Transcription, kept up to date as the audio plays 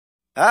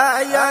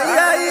Ay, ay,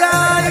 ay,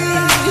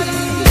 ay.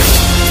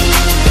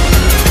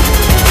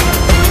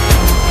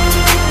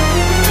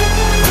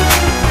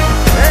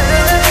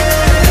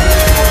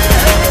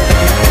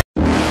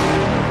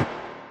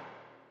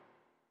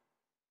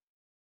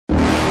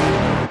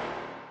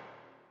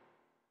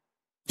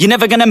 You're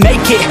never gonna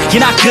make it,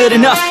 you're not good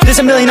enough. There's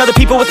a million other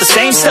people with the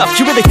same stuff.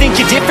 You really think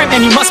you're different?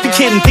 Man, you must be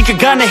kidding. Think you're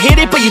gonna hit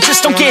it, but you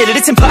just don't get it.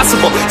 It's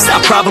impossible, it's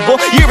not probable,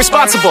 you're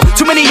irresponsible.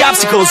 Too many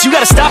obstacles, you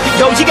gotta stop it,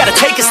 yo. You gotta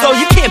take it slow,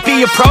 you can't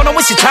be a pro. Don't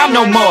waste your time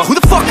no more. Who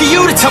the fuck are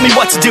you to tell me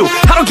what to do?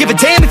 I don't give a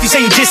damn if you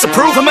say you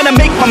disapprove. I'm gonna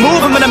make my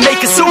move, I'm gonna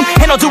make it soon.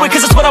 And I'll do it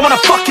cause it's what I wanna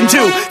fucking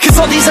do.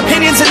 Cause all these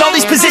opinions and all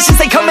these positions,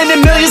 they come in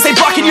millions, they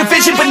blocking your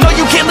vision. But no,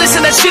 you can't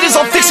listen, that shit is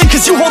all fiction.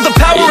 Cause you hold the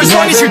power as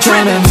long as you're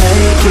dreaming.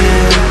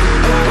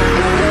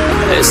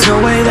 There's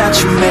no way that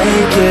you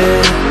make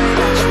it.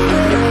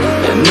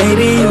 And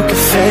maybe you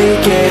can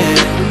fake it,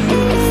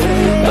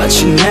 but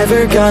you're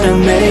never gonna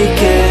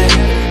make it.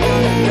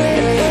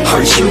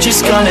 Aren't you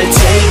just gonna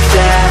take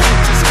that?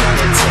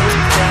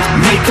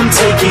 Make them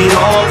take it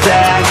all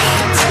back.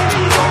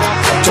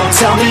 Don't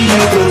tell me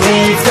you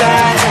believe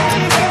that.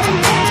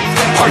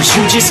 Aren't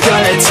you just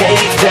gonna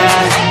take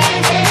that?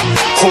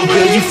 Or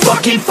will you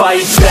fucking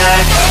fight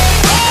back?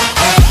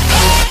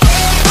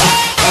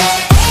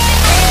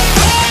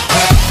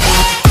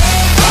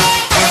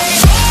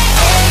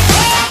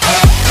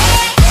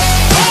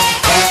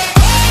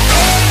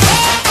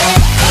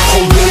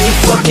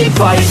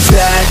 Fight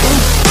back.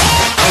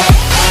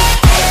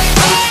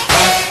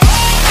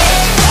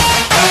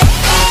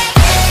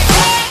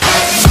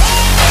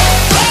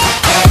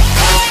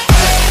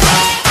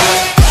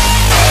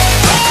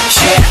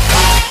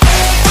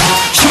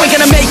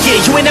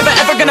 You ain't never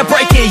ever gonna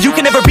break it. You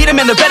can never beat them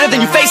and they're better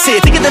than you face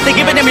it. Thinking that they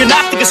give a damn, you're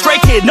not thinking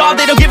straight, kid. No,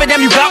 they don't give a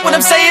damn, you got what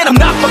I'm saying? I'm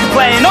not fucking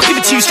playing, I'll give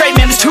it to you straight,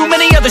 man. There's too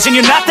many others and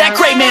you're not that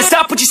great, man.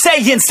 Stop what you're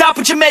saying, stop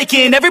what you're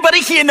making. Everybody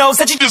here knows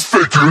that you just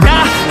faking.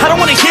 Nah, I don't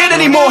wanna hear it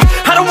anymore,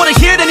 I don't wanna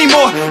hear it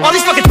anymore. All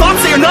these fucking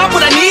thoughts, they are not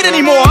what I need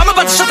anymore. I'm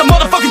about to shut the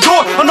motherfucking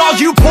door on all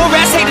you poor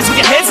ass haters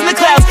with your heads in the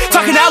clouds,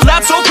 talking out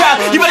loud so proud.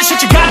 You better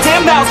shut your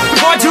goddamn mouth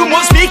before I do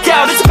more speak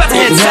out. It's about to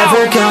head south.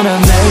 You're never gonna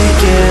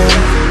make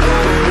it.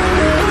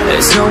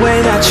 There's no way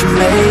that you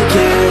make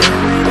it.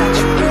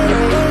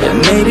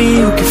 And maybe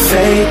you can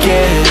fake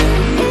it,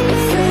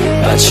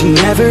 but you're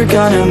never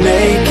gonna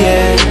make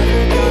it.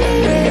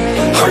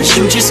 Aren't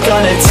you just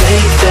gonna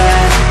take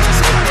that?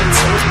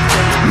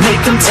 Make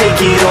them take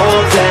it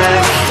all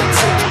back.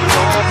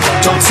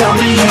 Don't tell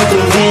me you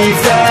believe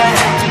that.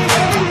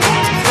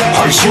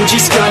 Aren't you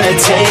just gonna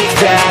take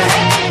that?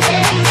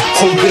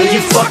 Or will you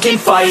fucking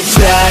fight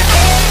back?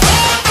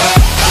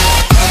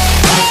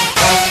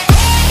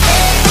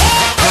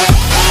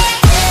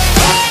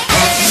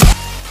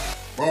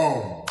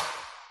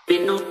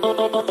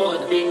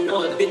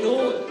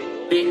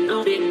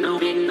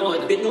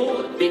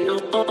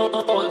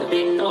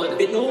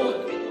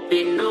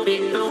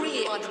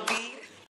 Free on the beat.